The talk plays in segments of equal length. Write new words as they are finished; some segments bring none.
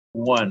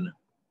One.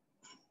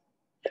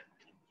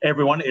 Hey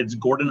everyone, it's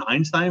Gordon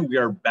Einstein. We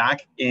are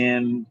back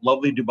in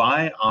lovely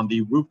Dubai on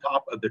the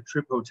rooftop of the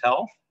Trip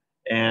Hotel,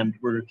 and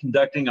we're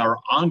conducting our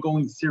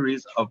ongoing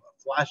series of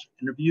flash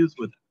interviews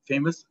with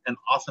famous and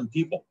awesome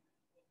people.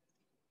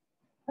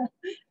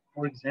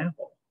 For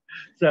example,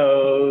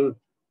 so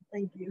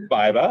thank you,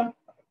 Baiba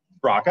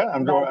Broka.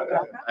 I'm going,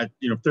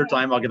 third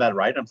time I'll get that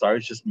right. I'm sorry,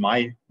 it's just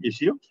my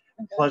issue.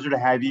 Okay. Pleasure to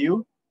have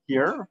you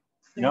here.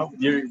 You know,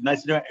 you're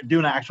nice to do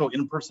an actual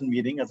in-person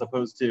meeting as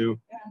opposed to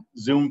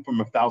Zoom from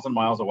 1,000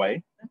 miles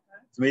away.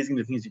 It's amazing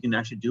the things you can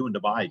actually do in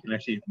Dubai. You can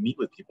actually meet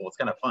with people. It's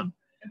kind of fun.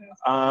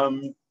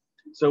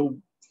 So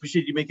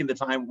appreciate you making the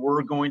time.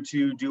 We're going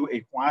to do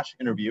a flash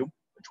interview,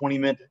 a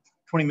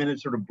 20-minute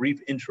sort of brief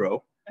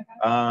intro.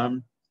 I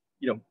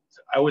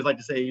always like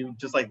to say,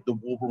 just like the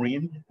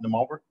Wolverine, the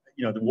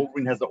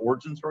Wolverine has the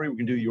origin story. We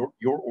can do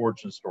your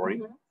origin story.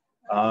 You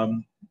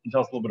can tell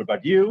us a little bit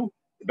about you.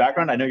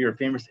 Background. I know you're a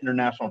famous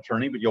international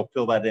attorney, but you'll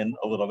fill that in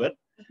a little bit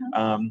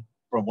from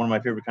one of my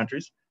favorite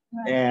countries.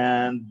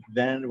 And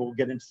then we'll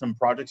get into some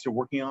projects you're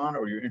working on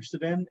or you're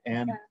interested in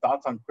and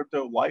thoughts on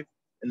crypto life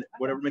and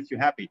whatever makes you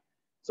happy.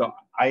 So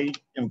I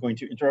am going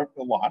to interrupt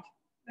a lot,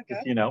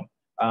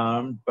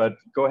 but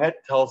go ahead,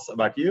 tell us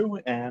about you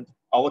and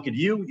I'll look at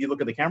you, you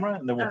look at the camera,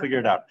 and then we'll figure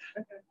it out.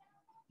 Okay.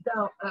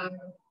 So,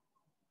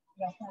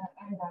 yes,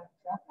 I'm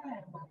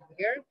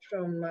here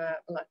from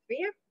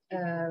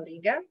Latvia,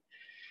 Riga.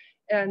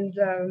 And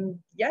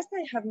yes,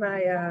 I have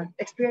my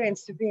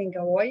experience to being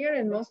a lawyer,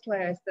 and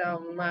mostly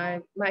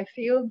my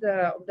field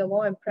of the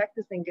law I'm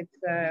practicing it's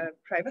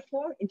private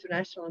law,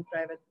 international and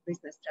private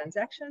business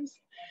transactions.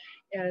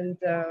 And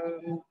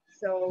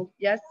so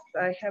yes,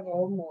 I have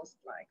almost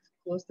like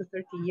close to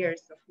 30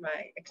 years of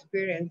my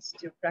experience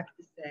to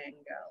practicing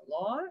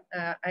law.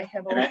 I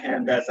have also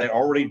and as I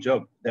already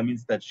joked, that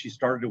means that she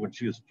started when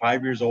she was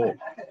 5 years old.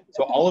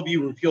 So all of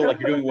you who feel like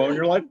you're doing well in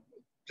your life,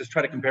 just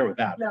try to compare with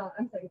that. No,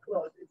 I'm saying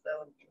close. It's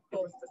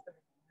close to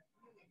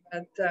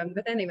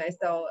but anyway,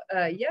 so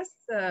yes,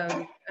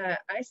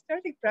 I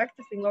started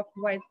practicing law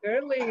quite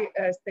early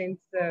since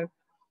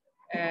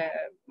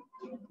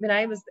when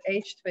I was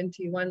age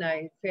 21,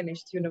 I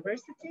finished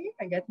university.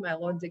 I got my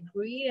law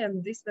degree,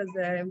 and this was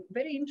a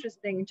very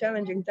interesting,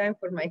 challenging time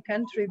for my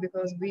country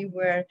because we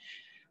were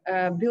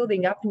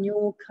building up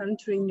new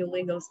country, new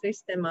legal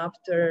system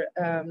after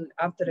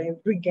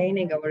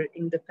regaining our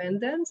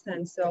independence,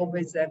 and so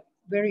with a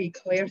very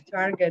clear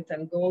target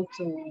and goal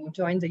to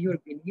join the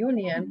European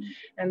Union.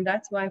 And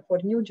that's why for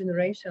new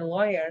generation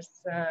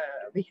lawyers,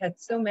 we had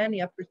so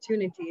many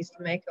opportunities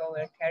to make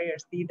our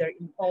careers either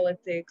in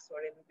politics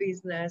or in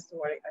business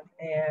or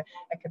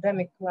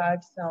academic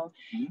life. So,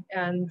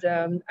 and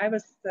I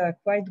was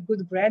quite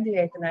good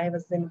graduate, and I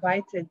was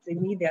invited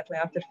immediately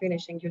after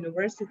finishing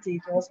university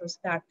to also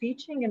start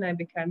teaching, and I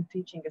became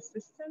teaching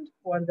assistant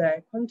for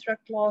the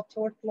contract law,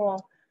 tort law.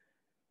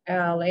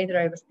 Later,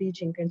 I was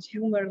teaching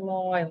consumer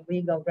law and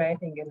legal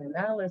writing and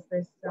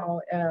analysis.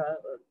 So,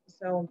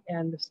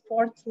 and the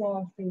sports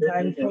law.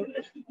 Let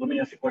me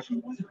ask you a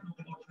question.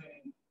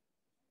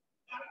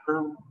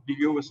 After the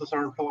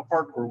USSR fell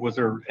apart, or was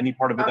there any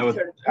part of it that was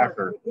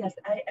after? Yes,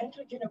 I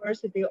entered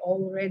university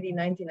already in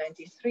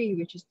 1993,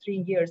 which is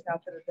 3 years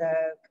after the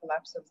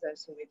collapse of the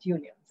Soviet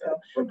Union. So,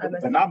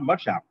 but not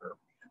much after.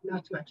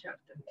 Not much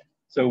after.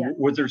 So,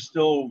 was there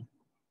still?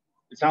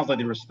 It sounds like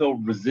there was still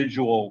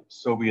residual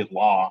Soviet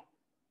law,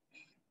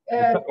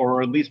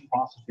 or at least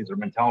processes or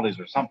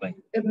mentalities or something.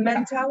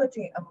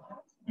 Mentality of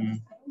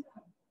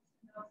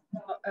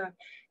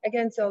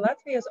again, so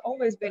Latvia has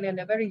always been in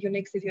a very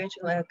unique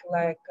situation,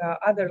 like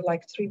other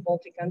like 3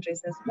 Baltic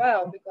countries as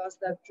well, because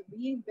that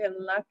we've been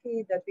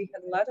lucky that we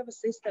had a lot of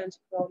assistance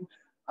from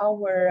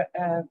our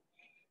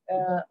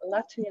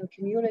Latvian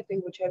community,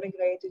 which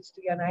emigrated to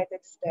the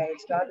United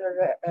States, to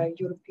other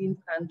European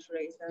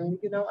countries, and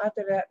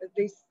after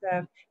this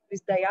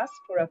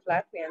diaspora of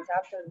Latvians,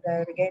 after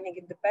the regaining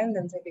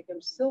independence, they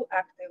became so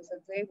active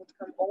that they would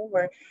come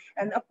over,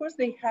 and of course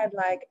they had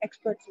like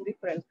experts in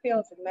different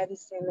fields, in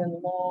medicine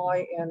and law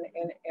and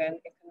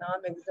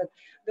economics. That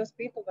those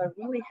people were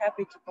really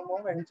happy to come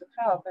over and to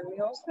help, and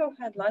we also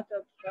had a lot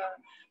of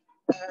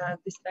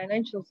this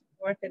financial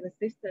support and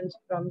assistance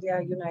from the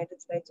United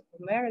States of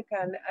America.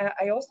 And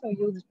I also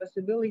used this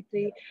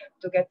possibility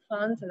to get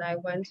funds, and I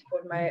went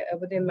for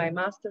within my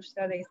master's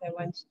studies, I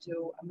went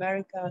to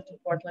America, to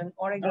Portland,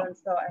 Oregon,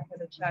 so I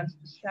had a chance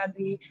to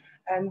study.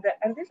 And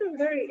this is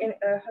very,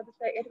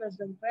 it was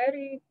a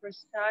very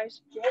precise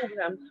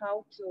program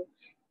how to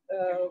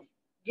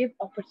give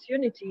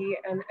opportunity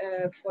and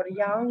for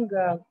young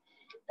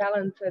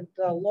talented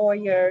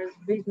lawyers,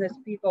 business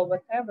people,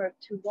 whatever,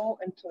 to go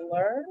and to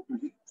learn.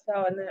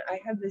 So, and I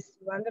had this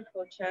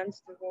wonderful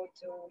chance to go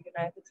to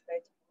United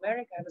States of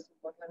America. I was in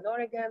Portland,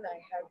 Oregon. I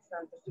had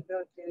some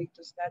possibility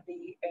to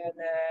study in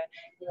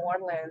New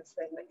Orleans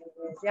and in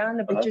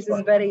Louisiana, which is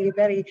very,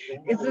 very,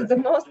 it's the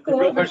most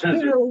closest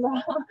to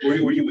law.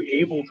 Were you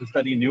able to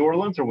study in New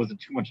Orleans, or was it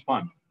too much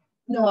fun?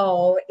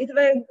 No, it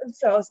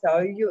was so.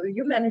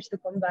 You managed to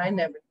combine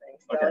everything.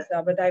 So,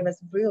 Okay. but I was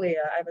really,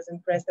 I was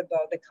impressed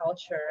about the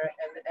culture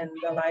and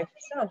the life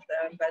itself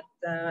there, but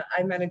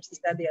I managed to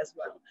study as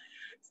well.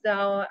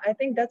 So I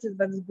think that's a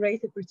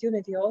great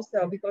opportunity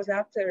also, because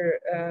after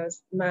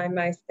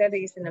my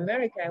studies in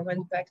America, I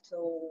went back to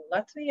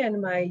Latvia,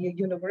 and my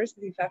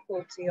university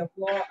faculty of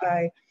law,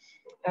 I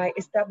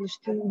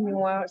established two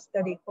new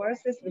study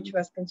courses, which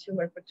was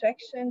consumer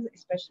protection,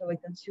 especially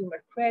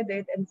consumer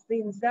credit. And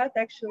since that,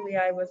 actually,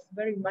 I was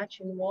very much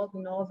involved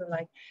in all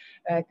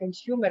the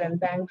consumer and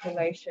bank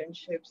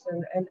relationships.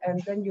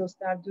 And then you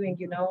start doing,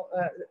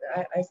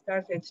 I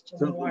started to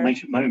so more. let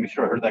me make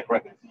sure I heard that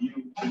correctly.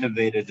 You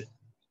innovated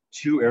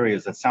two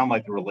areas that sound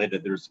like they're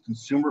related. There's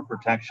consumer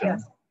protection,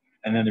 Yes.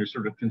 and then there's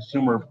sort of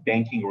consumer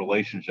banking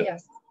relationship.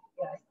 Yes.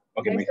 Yes.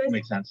 Okay,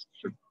 makes sense.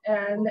 Sure.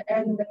 And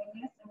the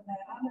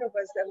other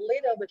was a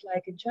little bit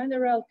like a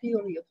general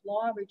theory of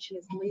law, which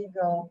is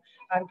legal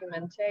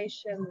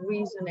argumentation,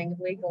 reasoning,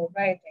 legal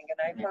writing. And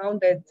I found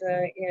that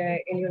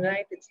in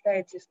United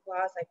States, this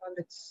class, I found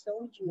it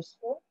so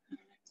useful.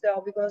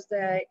 So because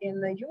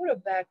in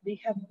Europe back, we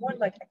have more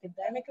like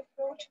academic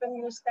approach when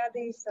you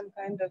study some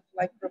kind of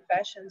like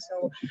profession.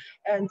 So,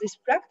 and this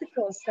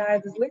practical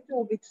side is a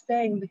little bit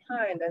staying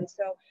behind. And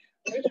so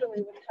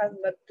literally what happens,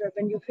 but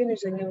when you finish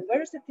the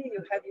university,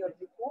 you have your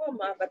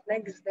diploma, but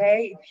next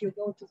day, if you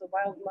go to the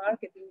wild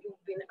market and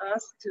you've been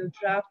asked to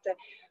draft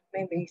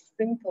maybe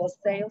simple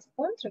sales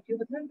contract, you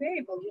would not be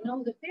able, you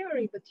know the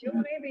theory, but you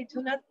maybe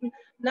do not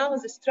know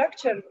the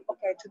structure.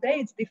 Okay, today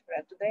it's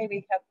different. Today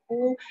we have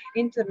full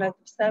internet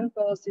of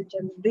samples, you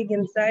can dig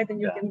inside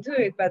and you can do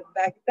it. But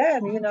back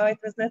then, it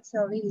was not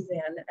so easy.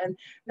 And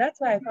that's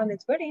why I found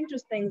it very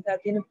interesting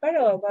that in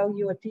parallel while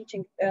you are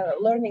teaching,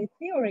 learning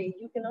theory,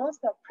 you can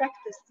also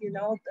practice, in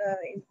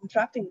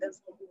drafting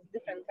this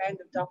different kind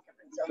of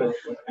documents. So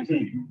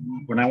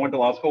when I went to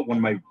law school, one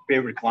of my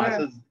favorite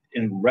classes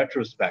in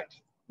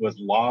retrospect was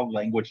law,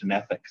 language, and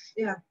ethics.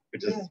 Yeah.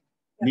 Which is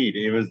neat.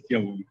 It was,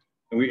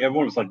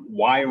 everyone was like,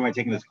 why am I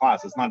taking this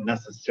class? It's not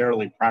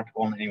necessarily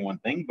practical in any one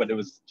thing, but it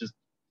was just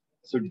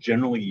so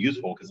generally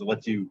useful because it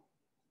lets you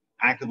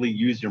actively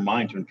use your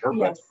mind to interpret.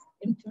 Yes,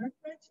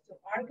 interpret, to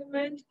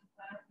argument, to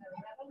find the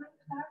relevant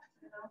facts,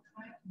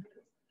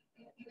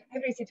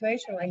 every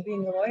situation, like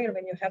being a lawyer,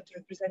 when you have to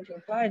represent your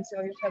client,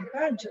 so you have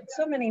got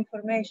so many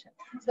information.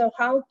 So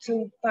how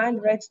to find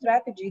right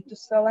strategy to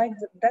select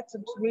that's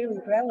really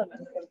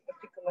relevant for a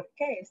particular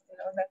case,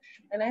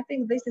 and I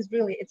think this is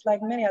really, it's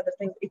like many other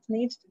things, it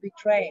needs to be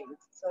trained.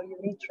 So you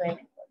need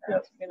training for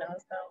that,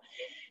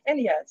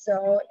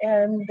 so,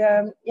 and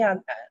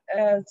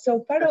so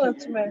parallel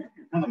to my...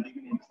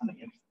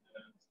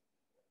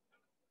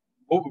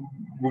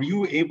 Were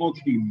you able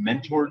to be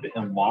mentored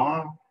in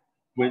law?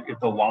 If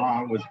the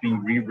law was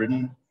being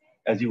rewritten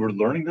as you were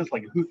learning this,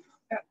 like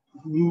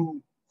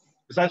who,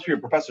 besides for your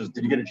professors,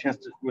 did you get a chance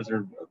to, was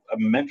there a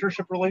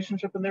mentorship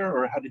relationship in there,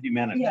 or how did you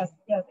manage? Yes,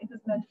 it was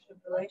mentorship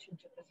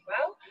relationship as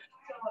well.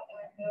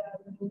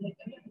 So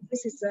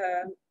this is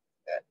a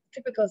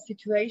typical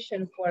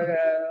situation for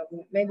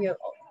maybe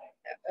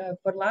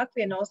for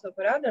Latvia and also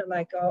for other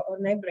or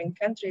neighboring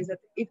countries, that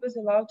it was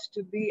allowed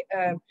to be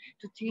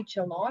to teach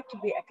a law, to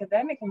be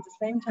academic, and at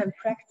the same time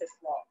practice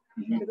law.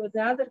 Because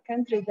the other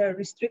country, there are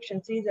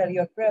restrictions. Either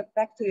you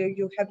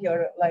have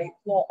your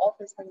law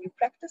office when you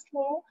practice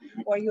law,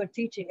 or you're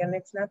teaching, and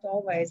it's not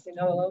always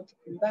allowed to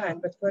combine.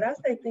 But for us,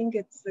 I think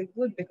it's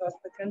good because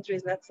the country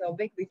is not so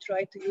big. We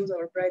try to use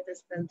our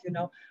brightest and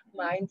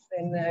minds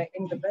in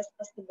the best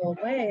possible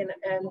way,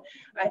 and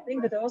I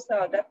think that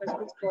also that was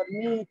good for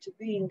me to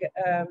being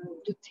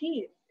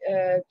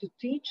to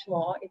teach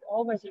law. It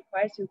always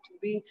requires you to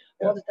be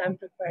all the time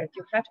prepared.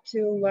 You have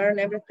to learn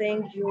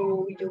everything.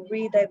 You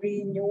read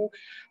every new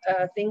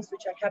things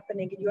which are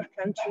happening in your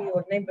country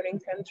or neighboring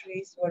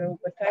countries or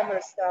whatever.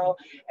 So,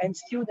 and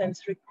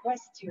students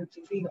request you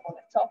to be on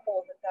the top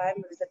all the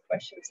time with the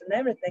questions and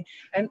everything.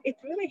 And it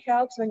really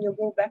helps when you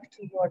go back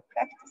to your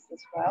practice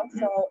as well.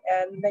 So,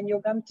 and when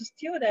you come to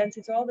students,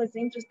 it's always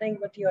interesting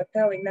what you are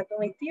telling, not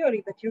only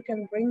theory, but you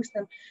can bring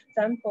some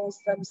samples,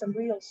 some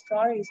real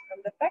stories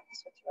from the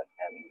practice what you are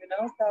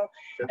having, So,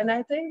 and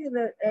I think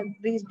that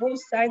these both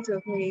sides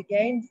of me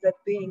gains that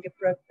being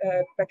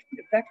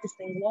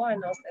practicing law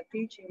and also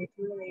teaching, it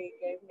really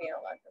gave me a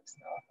lot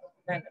of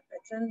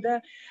benefits. And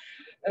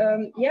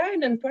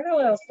and in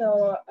parallel,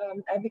 so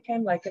I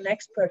became like an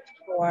expert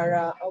for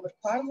our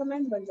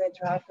parliament when they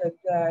drafted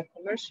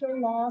commercial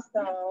law.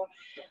 So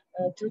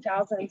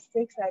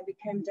 2006, I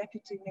became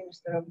Deputy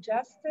Minister of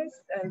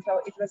Justice. And so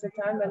it was a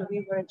time when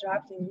we were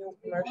drafting new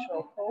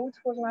commercial code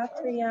for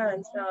Latvia.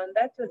 And so and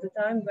that was the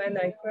time when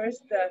I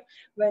first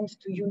went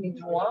to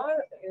UNIDROIT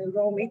in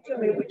Rome,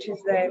 Italy, which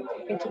is the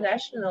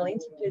International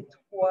Institute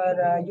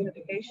for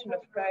Unification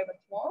of Private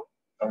Law.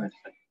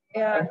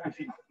 Yeah.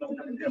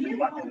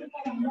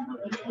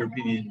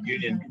 European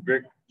Union.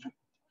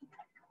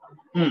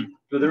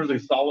 So there was a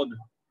solid.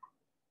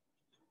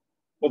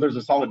 Well, there's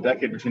a solid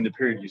decade between the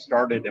period you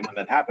started and when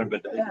that happened,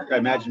 but I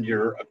imagine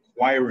you're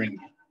acquiring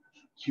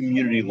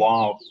community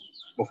law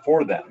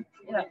before then.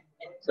 Yeah.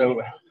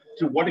 So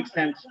to what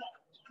extent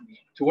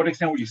to what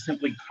extent were you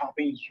simply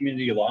copying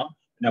community law?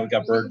 Now we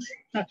got birds.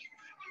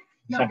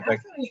 No,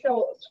 actually, so,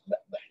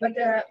 but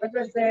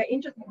was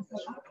interesting.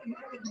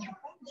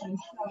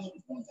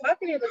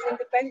 Latvia was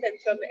independent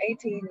from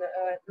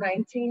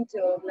 1819 to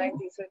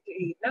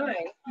 1939.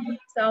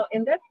 So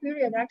in that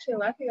period, actually,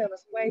 Latvia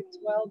was quite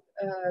well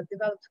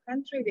developed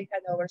country. We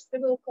had our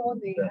civil code,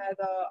 we had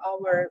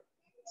our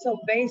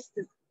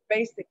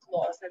basic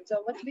laws. And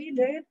so what we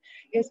did,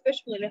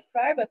 especially with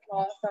private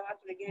law, so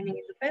after gaining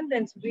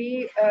independence,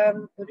 we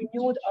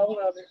renewed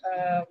our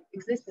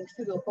existing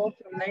civil code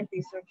from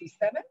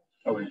 1937.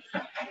 Oh,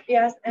 yeah.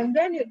 Yes, and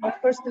then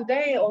of course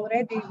today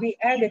already we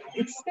added,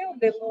 it's still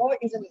the law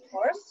is in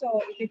force.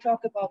 So if we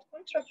talk about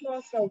contract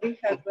law, so we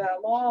have a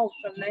law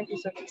from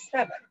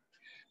 1937.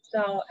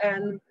 So,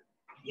 and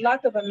a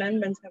lot of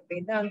amendments have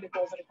been done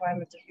because of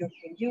requirements of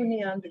European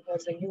Union,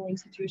 because the new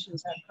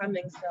institutions are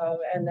coming. So,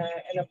 and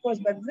of course,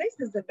 but this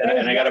is the.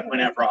 And I got to point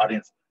out for our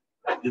audience,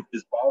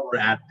 this Baiba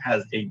app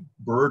has a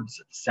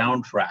birds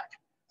soundtrack.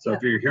 So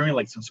if you're hearing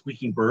like some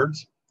squeaking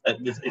birds,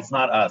 it's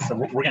not us. So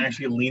we're gonna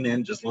actually lean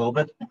in just a little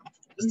bit,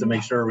 just to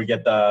make sure we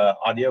get the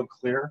audio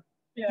clear.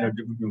 Yeah.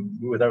 You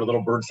know, with our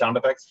little bird sound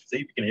effects. See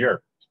if you can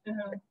hear.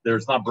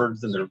 There's not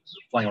birds and they're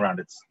flying around.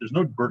 There's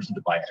no birds in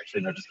Dubai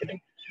actually. No, just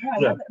kidding.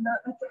 Yeah.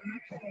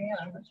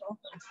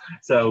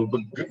 So,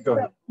 but go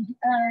ahead.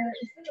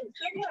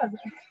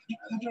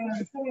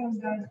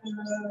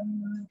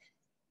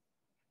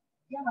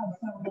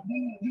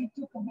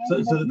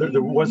 So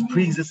there was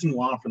pre-existing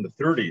law from the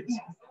 30s,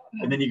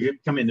 and then you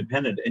become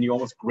independent, and you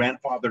almost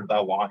grandfathered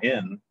that law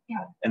in,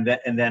 and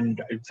then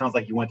it sounds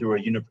like you went through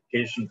a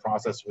unification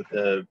process with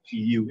the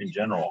EU in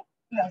general.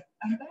 Yes,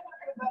 and then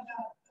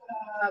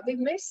we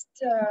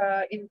missed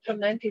from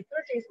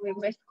 1930s. We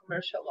missed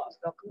commercial law.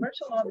 So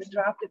commercial law was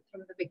drafted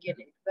from the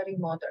beginning, very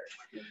modern.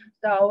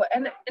 So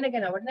and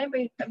again, our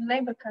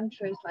neighbor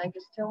countries like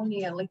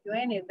Estonia and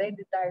Lithuania, they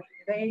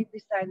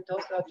decided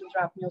also to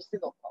draft new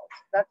civil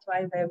codes. That's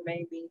why they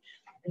may be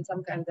in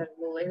some kind of a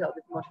little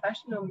bit more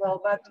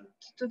fashionable. But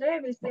today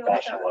we still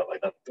like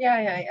that.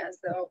 Yeah.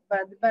 So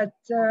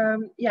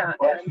yeah.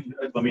 Well,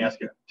 let me ask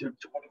you: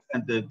 to what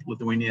extent did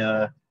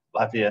Lithuania,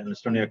 Latvia, and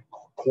Estonia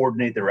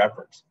coordinate their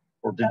efforts?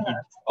 Or did you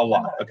a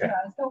lot? Okay.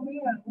 Yeah, so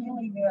we are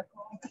really brothers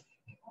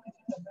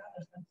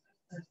and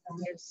sisters.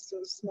 We're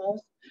so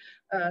small,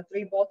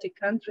 three Baltic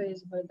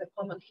countries with a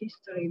common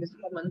history, with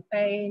common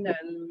pain,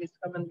 and with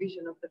common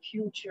vision of the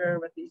future.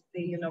 What we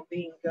see,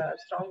 being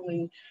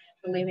strongly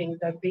believing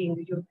that being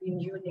the European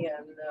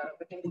Union,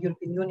 within the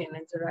European Union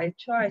is the right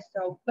choice.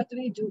 So, but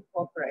we do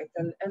cooperate,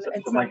 and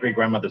so my great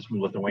grandmother's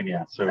from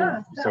Lithuania, so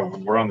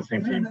we're on the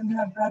same team. We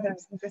have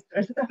brothers and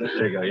sisters.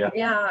 There you go, yeah.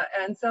 Yeah,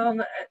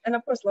 and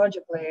of course,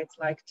 logically, it's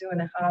like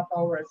 2.5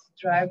 hours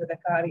drive with a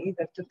car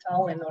either to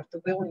Tallinn or to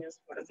Vilnius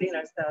for a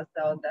dinner. So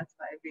that's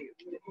why we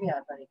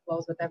are very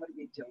close. Whatever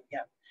we do,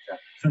 yeah.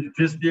 So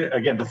just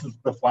again, this is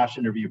the flash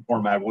interview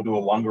format. We'll do a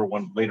longer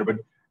one later, but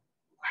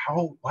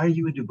why are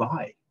you in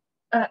Dubai?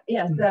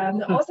 Yes,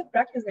 also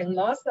practicing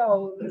law.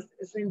 So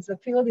since the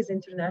field is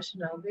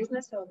international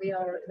business, so we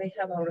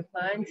have our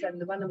clients,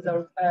 and one of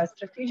the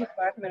strategic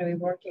partner we're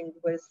working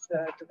with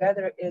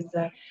together is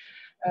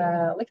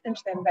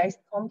Liechtenstein-based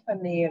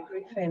company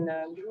Griffin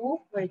Group,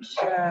 which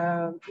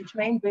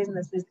main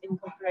business is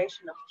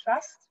incorporation of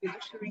trust,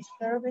 fiduciary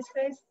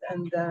services,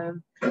 and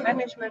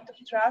management of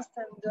trust,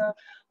 and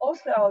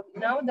also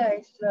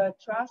nowadays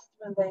trust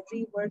when they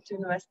see where to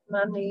invest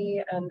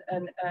money,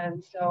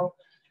 and so.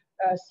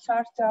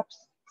 Startups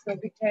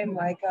became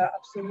like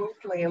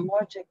absolutely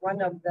logic,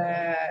 one of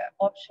the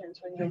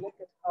options when you look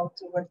at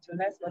where to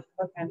invest,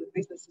 what kind of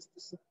businesses to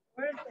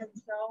support. And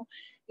so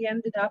we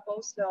ended up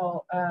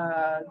also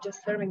just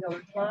serving our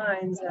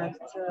clients, and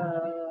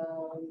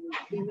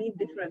we meet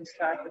different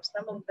startups.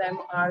 Some of them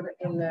are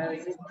in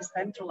this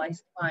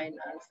decentralized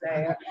finance.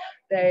 They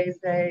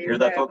hear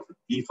that, folks?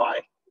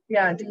 DeFi.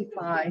 Yeah,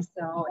 DeFi.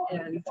 So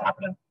it's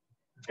happening.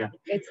 Yeah.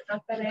 It's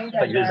happening.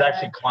 Like there's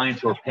actually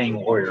clients who are paying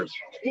lawyers.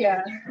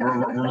 Yeah.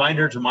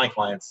 Reminder to my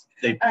clients,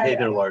 they pay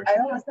their lawyers. I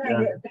always say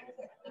there's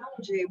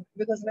technology,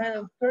 because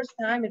when first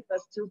time it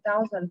was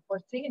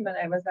 2014 when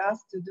I was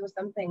asked to do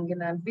something in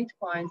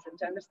Bitcoins and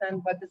to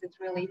understand what does it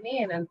really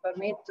mean, and for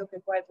me it took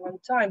quite a long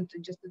time to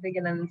dig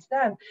in and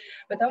understand.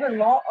 But our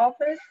law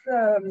office,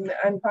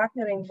 I'm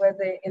partnering with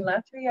in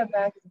Latvia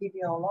back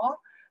BDO Law.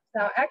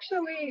 So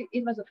actually,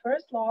 it was the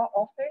first law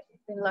office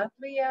in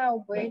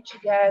Latvia which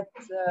gets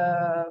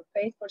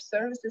paid for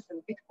services in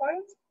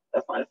Bitcoins.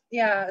 That's nice.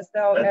 Yeah.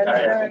 So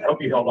I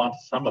hope you held on to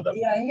some of them.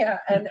 Yeah.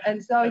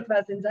 And so it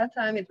was in that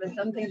time. It was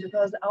something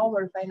because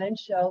our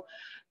financial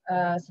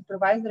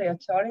supervisory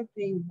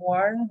authority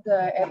warned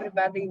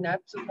everybody not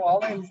to fall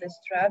in this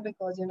trap,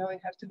 because you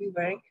have to be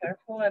very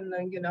careful, and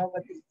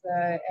what is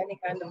any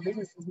kind of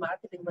business is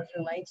marketing what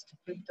relates to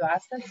crypto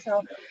assets.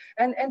 So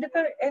and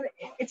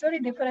it's very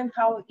different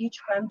how each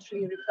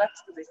country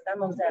reflects to this.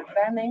 Some of them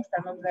banning,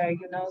 some of them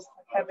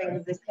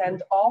having this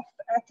kind of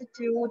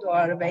attitude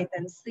or wait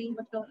and see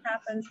what will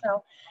happen.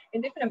 So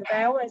in different, but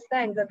I always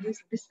think that this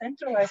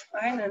decentralized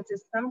finance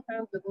is some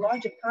kind of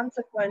logic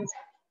consequence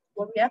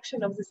or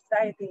reaction of the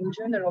society in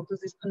general to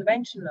this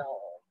conventional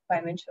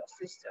financial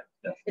system.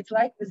 It's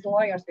like with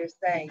lawyers, they're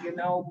saying, you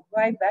know,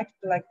 right back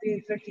to like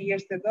 30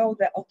 years ago,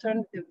 the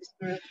alternative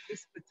dispute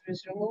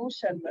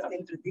resolution was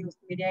introduced,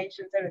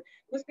 mediations,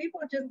 because people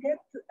just get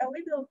a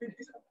little bit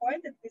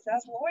disappointed with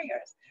us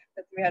lawyers,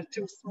 that we are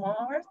too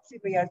smart,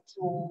 we are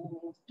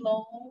too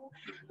slow,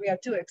 we are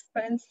too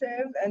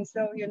expensive. And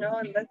so, you know,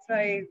 and that's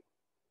why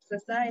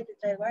society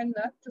say, why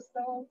not to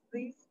solve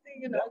these,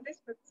 you know,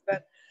 disputes?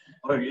 But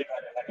oh, yeah,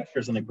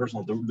 here's something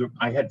personal.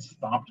 I had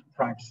stopped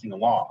practicing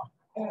law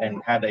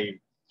and had a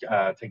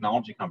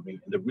technology company.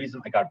 And the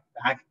reason I got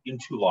back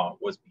into law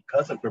was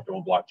because of crypto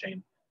and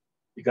blockchain,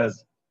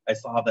 because I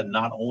saw that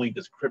not only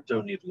does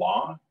crypto need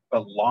law,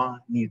 but law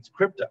needs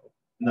crypto.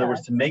 In other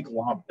words, to make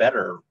law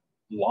better,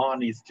 law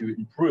needs to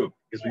improve,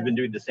 because we've been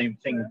doing the same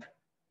thing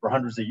for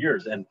hundreds of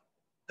years and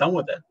done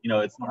with it. You know,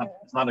 it's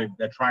not an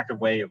attractive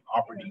way of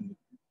operating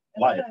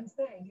life. That's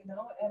what I'm saying, you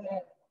know, and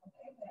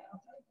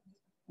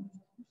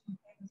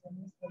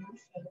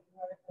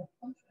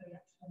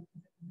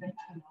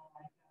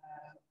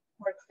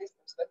court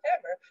systems,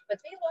 whatever. But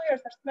we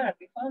lawyers are smart.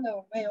 We found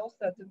our way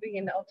also to be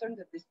in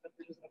alternative dispute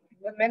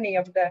resolution. Many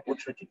of the We're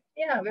tricky.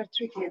 Yeah, we're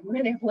tricky.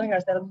 Many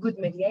lawyers are good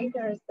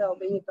mediators, so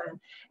be fun.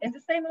 And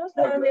the same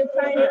also on the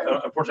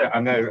finance.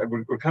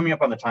 Unfortunately, we're coming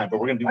up on the time, but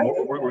we're gonna do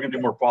more. We're gonna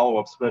do more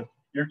follow-ups. But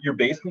you're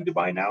based in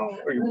Dubai now,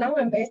 or Now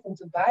I'm based in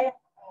Dubai.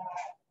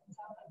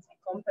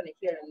 Company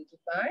here in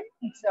Dubai,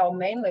 so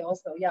mainly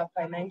also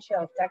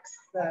financial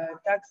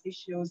tax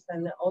issues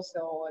and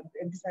also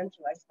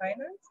decentralized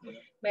finance,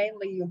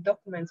 mainly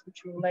documents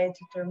which relate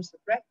to terms of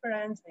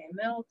reference,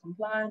 AML,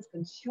 compliance,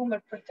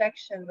 consumer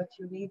protection, what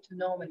you need to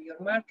know when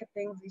you're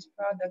marketing these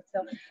products.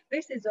 So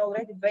this is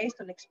already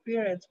based on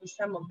experience with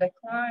some of the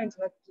clients,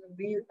 but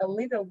we a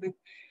little bit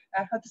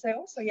how to say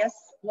also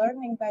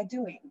learning by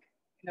doing.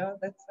 You know,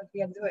 that's what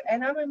we are doing.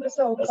 And I'm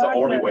also that's the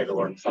only way to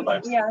learn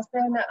sometimes. Yes,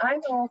 and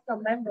I'm also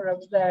a member of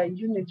the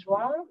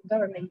UNIDROIT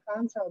governing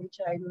council, which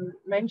I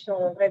mentioned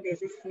already.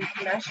 This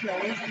International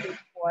Institute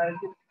for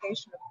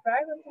Unification of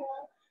Private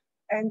Law.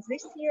 And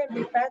this year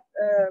we had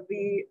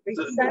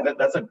it's something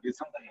that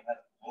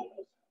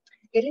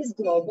it is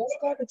global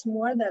scope. It's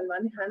more than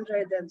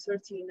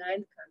 139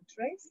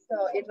 countries.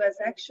 So it was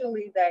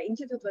actually, the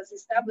institute was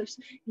established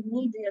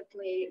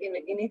immediately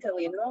in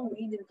Italy, in Rome,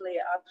 immediately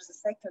after the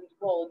Second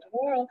World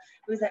War,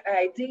 with the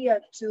idea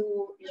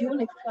to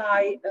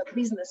unify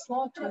business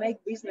law, to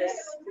make business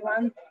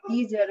run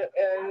easier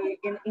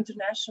in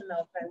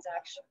international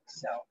transactions.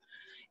 So.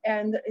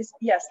 And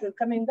we're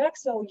coming back.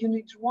 So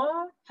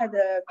UNIDROIT had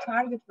a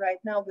target right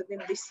now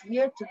within this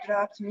year to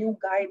draft new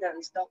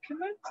guidance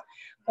document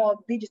called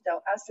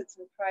Digital Assets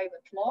in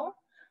Private Law.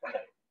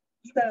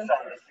 So,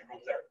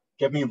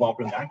 get me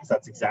involved in that, because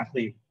that's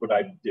exactly what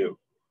I do.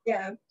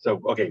 Yeah. So,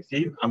 okay,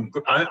 see,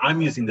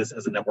 I'm using this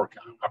as a network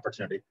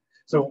opportunity.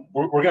 So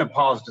we're going to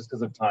pause just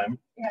because of time.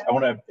 Yeah.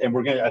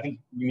 I think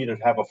we need to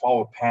have a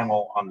follow-up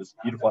panel on this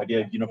beautiful idea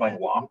of unifying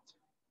law,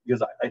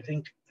 because I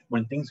think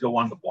when things go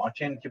on the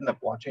blockchain, given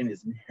that blockchain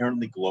is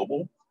inherently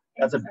global,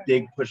 that's a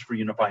big push for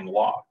unifying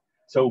law.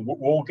 So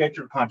we'll get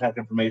your contact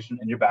information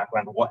and your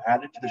background. We'll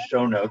add it to the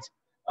show notes.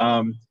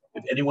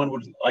 If anyone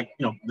would like,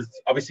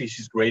 obviously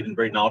she's great and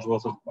very knowledgeable.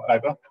 So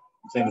Baiba,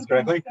 I'm saying this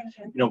correctly.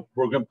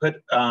 We're going to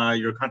put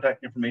your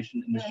contact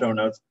information in the show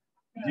notes.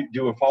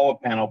 Do a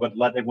follow-up panel, but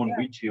let everyone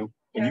reach you.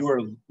 And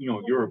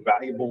you're a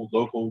valuable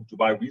local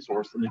Dubai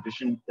resource in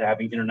addition to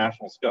having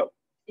international scope.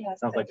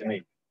 Sounds like to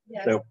me.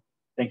 Yes. So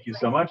thank you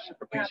so much.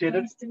 Appreciate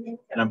it.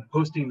 And I'm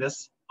posting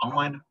this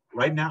online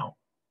right now.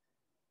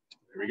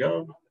 Here we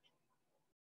go.